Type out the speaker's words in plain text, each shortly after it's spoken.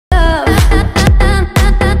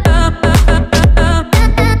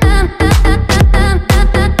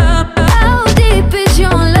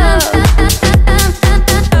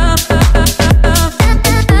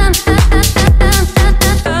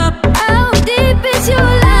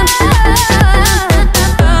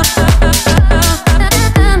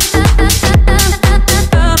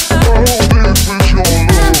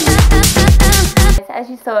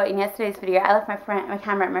yesterday's video, I left my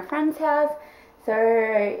camera at my friend's house. So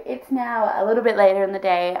it's now a little bit later in the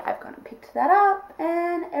day. I've gone and picked that up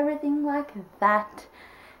and everything like that.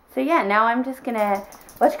 So yeah, now I'm just gonna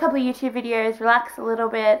watch a couple of YouTube videos, relax a little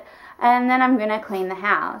bit, and then I'm gonna clean the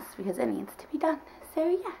house because it needs to be done. So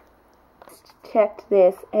yeah. Just checked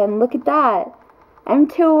this and look at that. I'm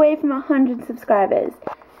 2 away from 100 subscribers.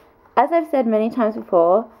 As I've said many times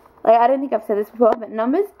before, like I don't think I've said this before, but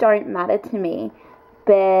numbers don't matter to me.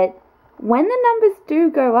 But when the numbers do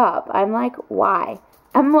go up, I'm like, why?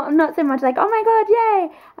 I'm not so much like, oh my god,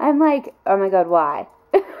 yay! I'm like, oh my god, why?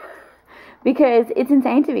 Because it's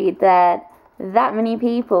insane to me that many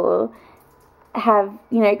people have,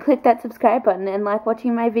 you know, clicked that subscribe button and like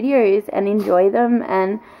watching my videos and enjoy them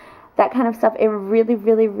and that kind of stuff. It really,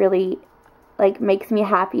 really, really like makes me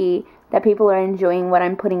happy that people are enjoying what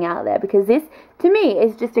I'm putting out there, because this to me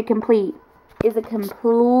is just a complete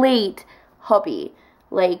hobby.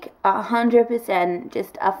 Like 100%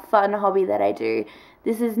 just a fun hobby that I do.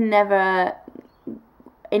 This is never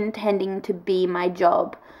intending to be my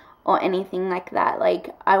job or anything like that.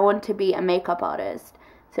 Like I want to be a makeup artist,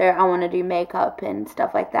 so I want to do makeup and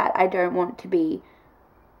stuff like that. I don't want to be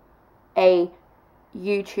a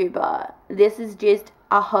YouTuber. This is just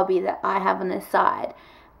a hobby that I have on the side.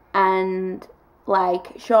 And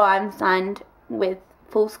like, sure, I'm signed with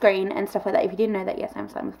Fullscreen and stuff like that. If you didn't know that, yes, I'm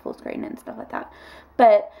signed with Fullscreen and stuff like that.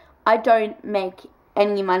 But I don't make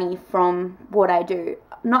any money from what I do.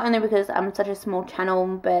 Not only because I'm such a small channel,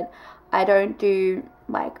 but I don't do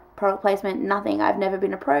like product placement, nothing. I've never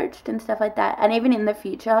been approached and stuff like that. And even in the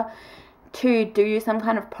future, to do some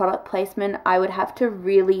kind of product placement, I would have to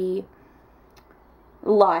really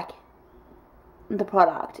like the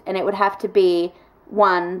product, and it would have to be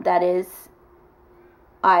one that is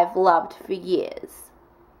I've loved for years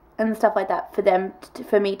and stuff like that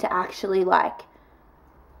for me to actually like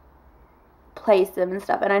place them and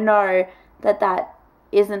stuff. And I know that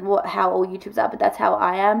isn't how all YouTubers are, but that's how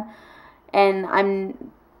I am. And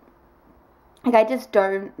I'm like, I just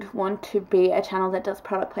don't want to be a channel that does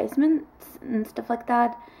product placements and stuff like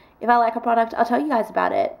that. If I like a product, I'll tell you guys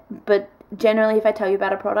about it, but generally if I tell you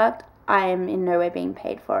about a product, I am in no way being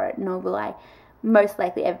paid for it, nor will I most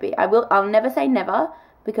likely ever be. I'll never say never,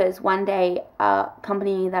 because one day a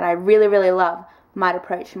company that I really, really love might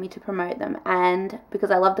approach me to promote them, and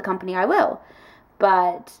because I love the company, I will.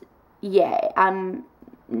 But yeah, I'm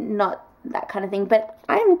not that kind of thing. But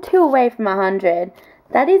I'm 2 away from 100.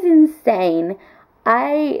 That is insane.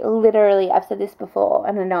 I've said this before,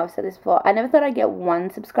 and I know I've said this before, I never thought I'd get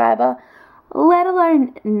 1 subscriber, let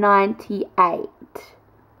alone 98.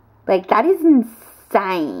 Like, that is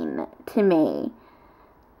insane to me.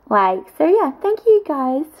 Like, so yeah, thank you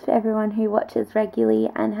guys for everyone who watches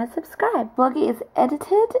regularly and has subscribed. Vlog is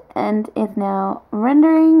edited and is now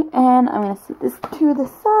rendering, and I'm going to set this to the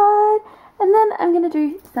side, and then I'm going to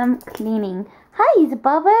do some cleaning. Hi,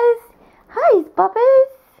 Bubbers. Hi,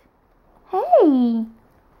 Bubbers. Hey.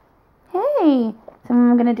 Hey. So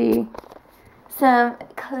I'm going to do some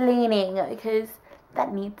cleaning because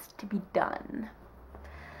that needs to be done.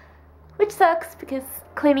 Which sucks because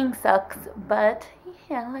cleaning sucks, but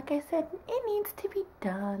yeah, like I said, it needs to be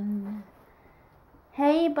done.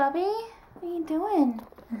 Hey, Bubby, what are you doing?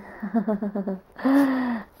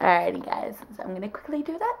 Alrighty, guys, so I'm going to quickly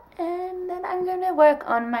do that, and then I'm going to work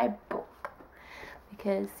on my book.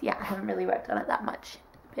 Because, yeah, I haven't really worked on it that much,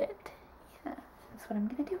 but yeah, that's what I'm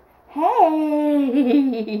going to do.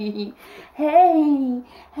 Hey! Hey!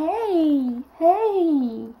 Hey!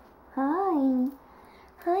 Hey! Hi!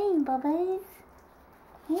 Hi, Bubbles.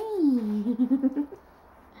 Hey.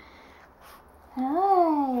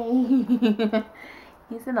 Hi.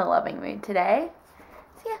 He's in a loving mood today.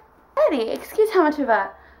 So yeah, Eddie, excuse how much of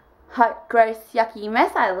a hot, gross, yucky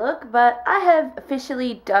mess I look, but I have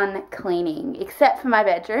officially done cleaning, except for my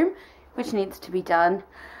bedroom, which needs to be done.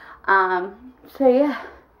 So yeah,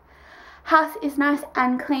 house is nice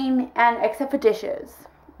and clean, and except for dishes,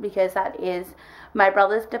 because that is my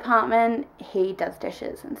brother's department. He does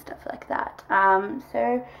dishes and stuff like that.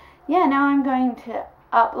 So yeah, now I'm going to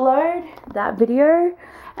upload that video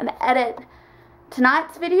and edit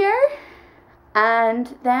tonight's video,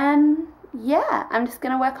 and then yeah, I'm just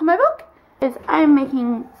gonna work on my book. I'm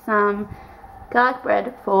making some garlic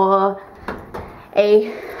bread for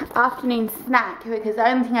a afternoon snack, because the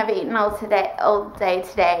only thing I've eaten all day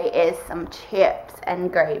today is some chips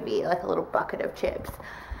and gravy, like a little bucket of chips.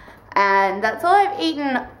 And that's all I've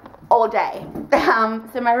eaten all day.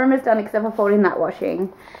 So my room is done except for folding that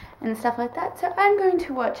washing and stuff like that. So I'm going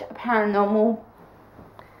to watch a paranormal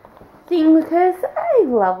thing because I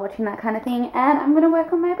love watching that kind of thing. And I'm going to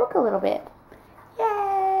work on my book a little bit.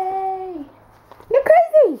 Yay! You're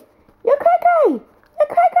crazy! You're cray-cray! You're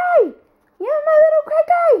cray-cray! You're my little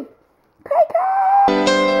cray-cray! Cray-cray!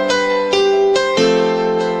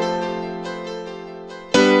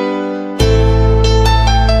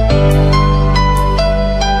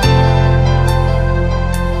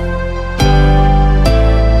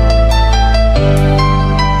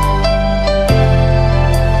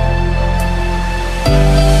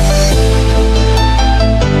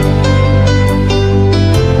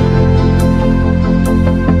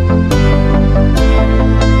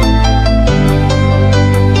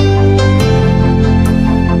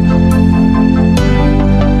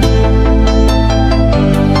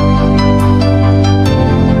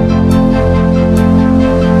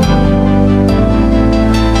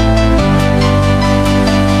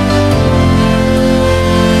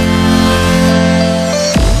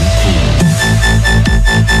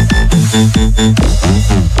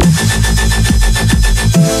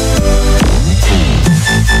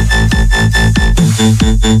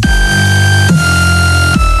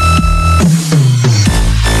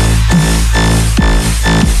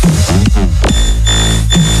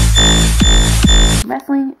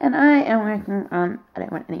 Wrestling, and I am working on, I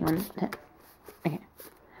don't want anyone to, okay,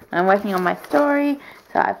 I'm working on my story,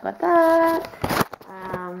 so I've got that.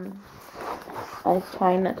 I was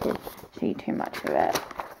trying not to show you too much of it.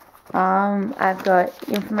 I've got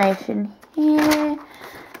information here,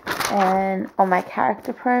 and on my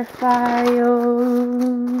character profile,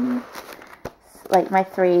 like my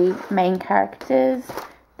 3 main characters,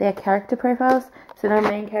 their character profiles. So my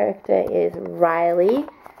main character is Riley,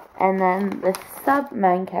 and then the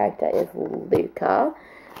sub-main character is Luca,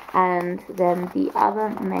 and then the other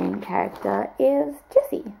main character is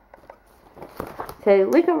Jessie. So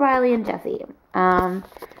Luca, Riley, and Jessie.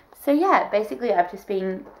 So yeah, basically I've just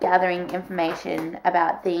been gathering information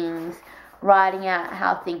about things, writing out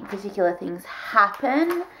how particular things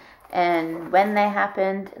happen, and when they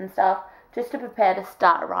happened and stuff, just to prepare to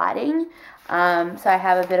start writing. So I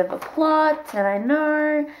have a bit of a plot, and I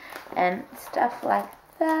know, and stuff like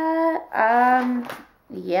that.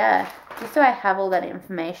 Yeah, just so I have all that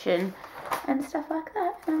information and stuff like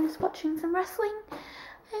that. And I'm just watching some wrestling,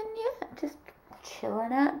 and yeah, just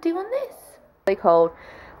chilling out doing this. Really cold,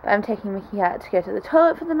 but I'm taking Mickey out to go to the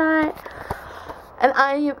toilet for the night, and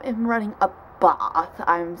I am running a bath.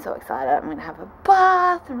 I'm so excited. I'm gonna have a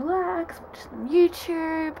bath and relax, watch some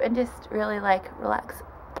YouTube, and just really like relax.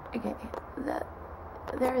 Okay,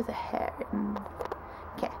 there is a hair in.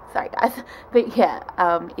 Okay, sorry guys, but yeah,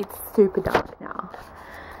 it's super dark now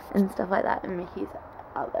and stuff like that, and Mickey's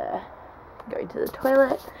out there going to the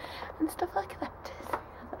toilet and stuff like that. So I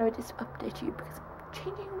thought I would just update you because I'm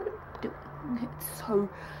changing what I'm doing. It's so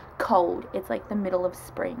cold. It's like the middle of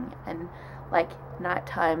spring, and like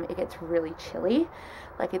nighttime it gets really chilly.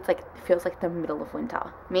 Like it's like it feels like the middle of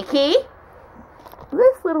winter. Mickey,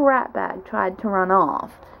 this little rat bag tried to run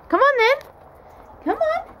off. Come on then. Come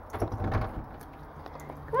on.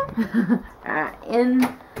 Alright, in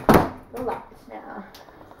the light now.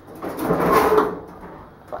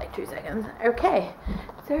 For like 2 seconds. Okay,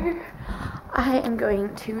 so I am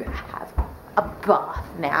going to have a bath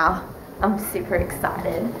now. I'm super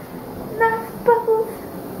excited. Nice bubbles.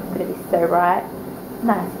 It's gonna be so bright.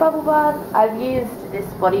 Nice bubble bath. I've used this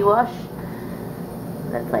body wash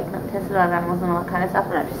that's like not tested on animals and all that kind of stuff,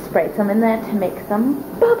 and I've just sprayed some in there to make some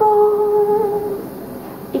bubbles.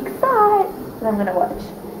 Excite! And I'm gonna watch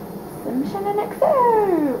some Shannon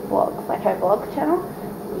XO vlogs, like her vlog channel.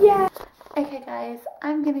 Yeah. Okay guys,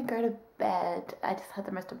 I'm gonna go to bed. I just had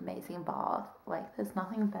the most amazing bath. Like there's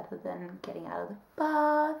nothing better than getting out of the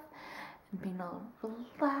bath and being all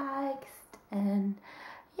relaxed, and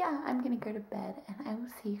yeah, I'm gonna go to bed, and I will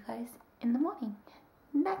see you guys in the morning.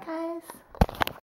 Night guys.